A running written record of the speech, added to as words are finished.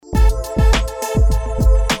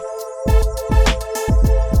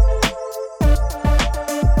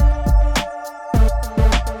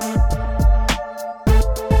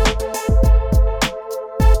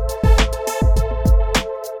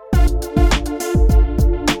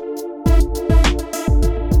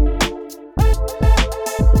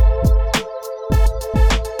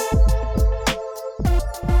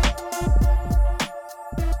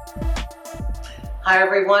Hi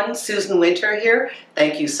everyone, Susan Winter here.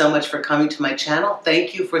 Thank you so much for coming to my channel.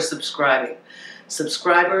 Thank you for subscribing.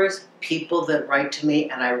 Subscribers, people that write to me,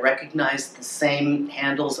 and I recognize the same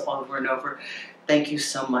handles over and over. Thank you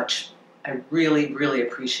so much. I really, really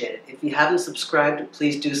appreciate it. If you haven't subscribed,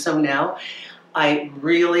 please do so now. I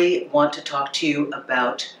really want to talk to you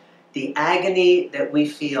about the agony that we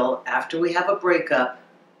feel after we have a breakup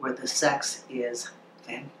where the sex is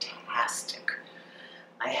fantastic.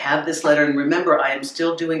 I have this letter, and remember, I am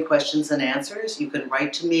still doing questions and answers. You can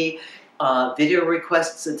write to me video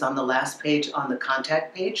requests. It's on the last page on the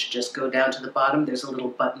contact page. Just go down to the bottom. There's a little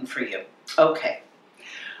button for you. Okay,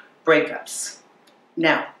 breakups.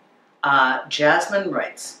 Now, Jasmine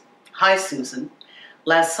writes, "Hi Susan,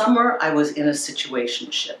 last summer I was in a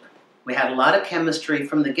situationship. We had a lot of chemistry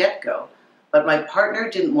from the get-go, but my partner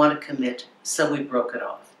didn't want to commit, so we broke it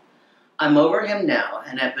off. I'm over him now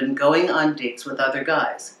and have been going on dates with other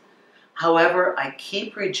guys. However, I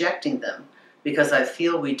keep rejecting them because I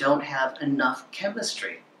feel we don't have enough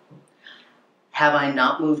chemistry. Have I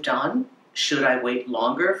not moved on? Should I wait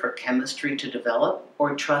longer for chemistry to develop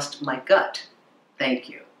or trust my gut? Thank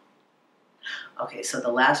you." Okay, so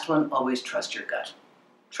the last one, always trust your gut.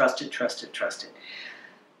 Trust it, trust it, trust it.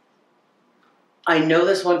 I know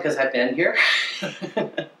this one because I've been here.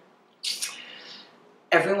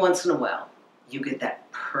 Every once in a while, you get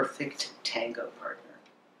that perfect tango partner.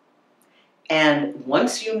 And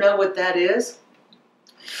once you know what that is,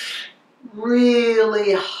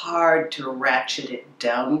 really hard to ratchet it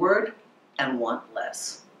downward and want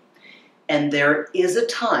less. And there is a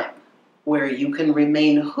time where you can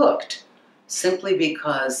remain hooked simply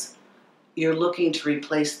because you're looking to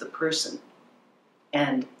replace the person.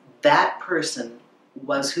 And that person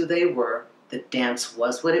was who they were, the dance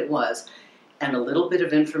was what it was, and a little bit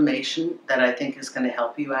of information that I think is going to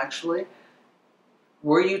help you actually.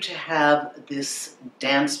 Were you to have this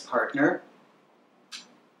dance partner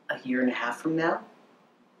a year and a half from now,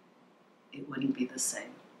 it wouldn't be the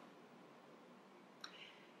same.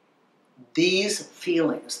 These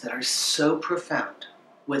feelings that are so profound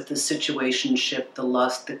with the situationship, the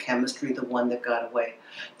lust, the chemistry, the one that got away,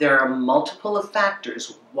 there are multiple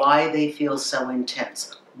factors why they feel so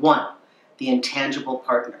intense. One, the intangible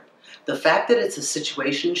partner. The fact that it's a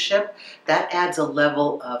situationship, that adds a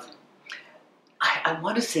level of, I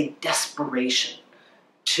want to say desperation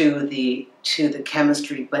to the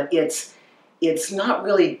chemistry, but it's not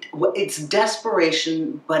really, it's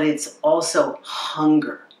desperation, but it's also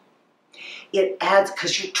hunger. It adds,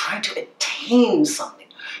 because you're trying to attain something.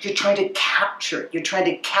 You're trying to capture it. You're trying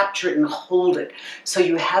to capture it and hold it. So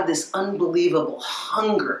you have this unbelievable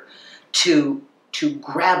hunger to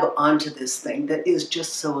grab onto this thing that is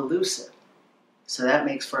just so elusive. So that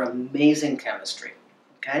makes for amazing chemistry,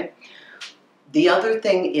 okay? The other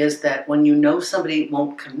thing is that when you know somebody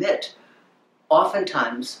won't commit,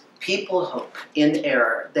 oftentimes people hope in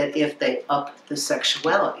error that if they up the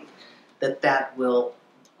sexuality, that will,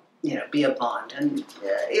 be a bond. And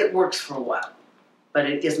it works for a while, but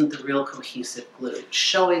it isn't the real cohesive glue.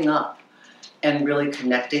 Showing up and really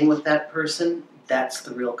connecting with that person, that's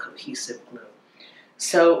the real cohesive glue.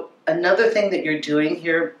 So another thing that you're doing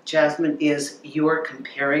here, Jasmine, is you're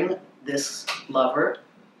comparing this lover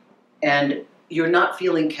and you're not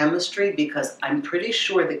feeling chemistry, because I'm pretty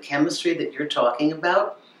sure the chemistry that you're talking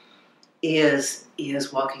about is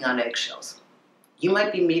walking on eggshells. You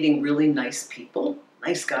might be meeting really nice people,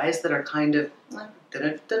 nice guys that are kind of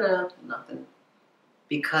nothing,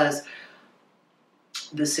 because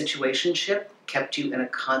the situationship kept you in a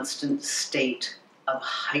constant state of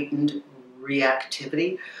heightened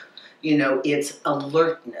reactivity. It's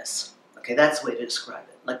alertness. Okay, that's the way to describe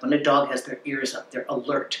it. Like when a dog has their ears up, they're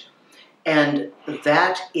alert. And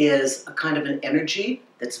that is a kind of an energy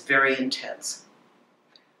that's very intense.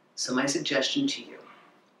 So my suggestion to you,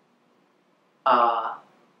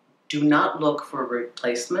 do not look for a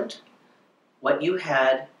replacement. What you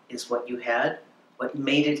had is what you had. What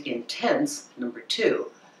made it intense, number two,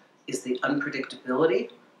 is the unpredictability,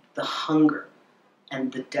 the hunger, and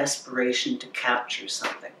the desperation to capture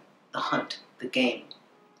something, the hunt, the game,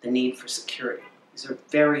 the need for security. These are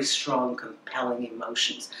very strong, compelling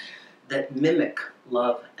emotions that mimic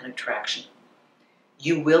love and attraction.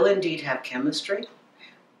 You will indeed have chemistry,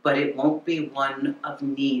 but it won't be one of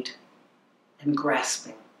need and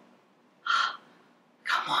grasping.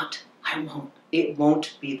 Come on, I won't. It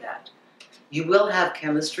won't be that. You will have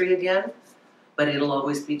chemistry again, but it'll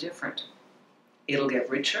always be different. It'll get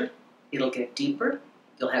richer. It'll get deeper.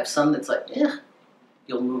 You'll have some that's like,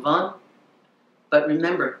 you'll move on. But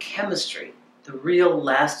remember, chemistry, the real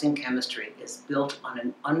lasting chemistry, is built on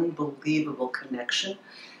an unbelievable connection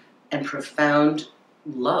and profound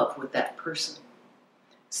love with that person.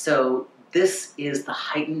 So this is the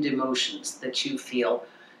heightened emotions that you feel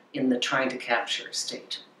in the trying to capture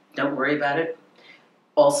state. Don't worry about it.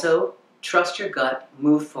 Also, trust your gut,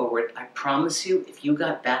 move forward. I promise you, if you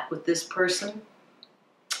got back with this person,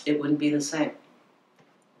 it wouldn't be the same.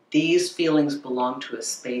 These feelings belong to a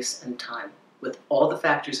space and time. With all the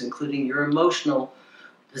factors, including your emotional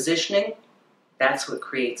positioning, that's what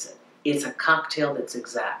creates it. It's a cocktail that's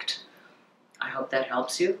exact. I hope that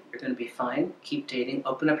helps you. You're going to be fine. Keep dating.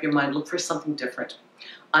 Open up your mind. Look for something different.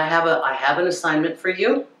 I have an assignment for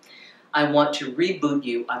you. I want to reboot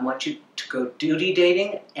you. I want you to go duty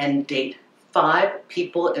dating and date 5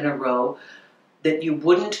 people in a row that you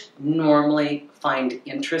wouldn't normally find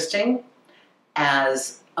interesting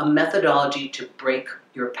as a methodology to break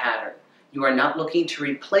your pattern. You are not looking to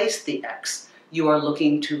replace the ex. You are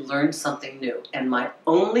looking to learn something new. And my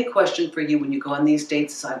only question for you when you go on these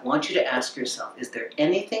dates is I want you to ask yourself, is there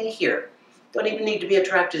anything here, don't even need to be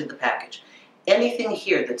attracted to the package, anything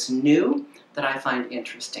here that's new that I find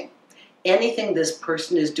interesting? Anything this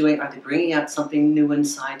person is doing, are they bringing out something new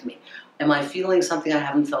inside me? Am I feeling something I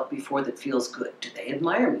haven't felt before that feels good? Do they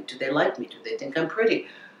admire me? Do they like me? Do they think I'm pretty?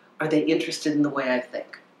 Are they interested in the way I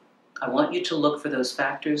think? I want you to look for those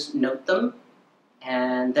factors, note them,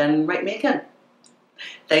 and then write me again.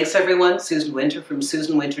 Thanks everyone. Susan Winter from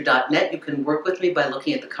susanwinter.net. You can work with me by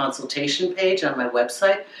looking at the consultation page on my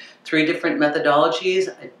website. 3 different methodologies,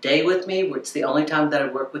 a day with me, where it's the only time that I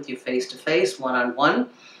work with you face-to-face, one-on-one.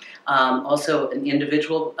 Also an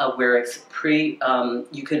individual where it's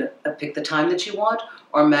you can pick the time that you want,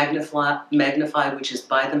 or Magnify, which is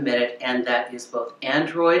by the minute, and that is both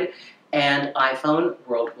Android and iPhone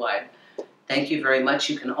worldwide. Thank you very much.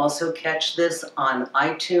 You can also catch this on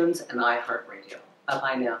iTunes and iHeartRadio.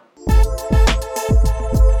 Bye-bye now.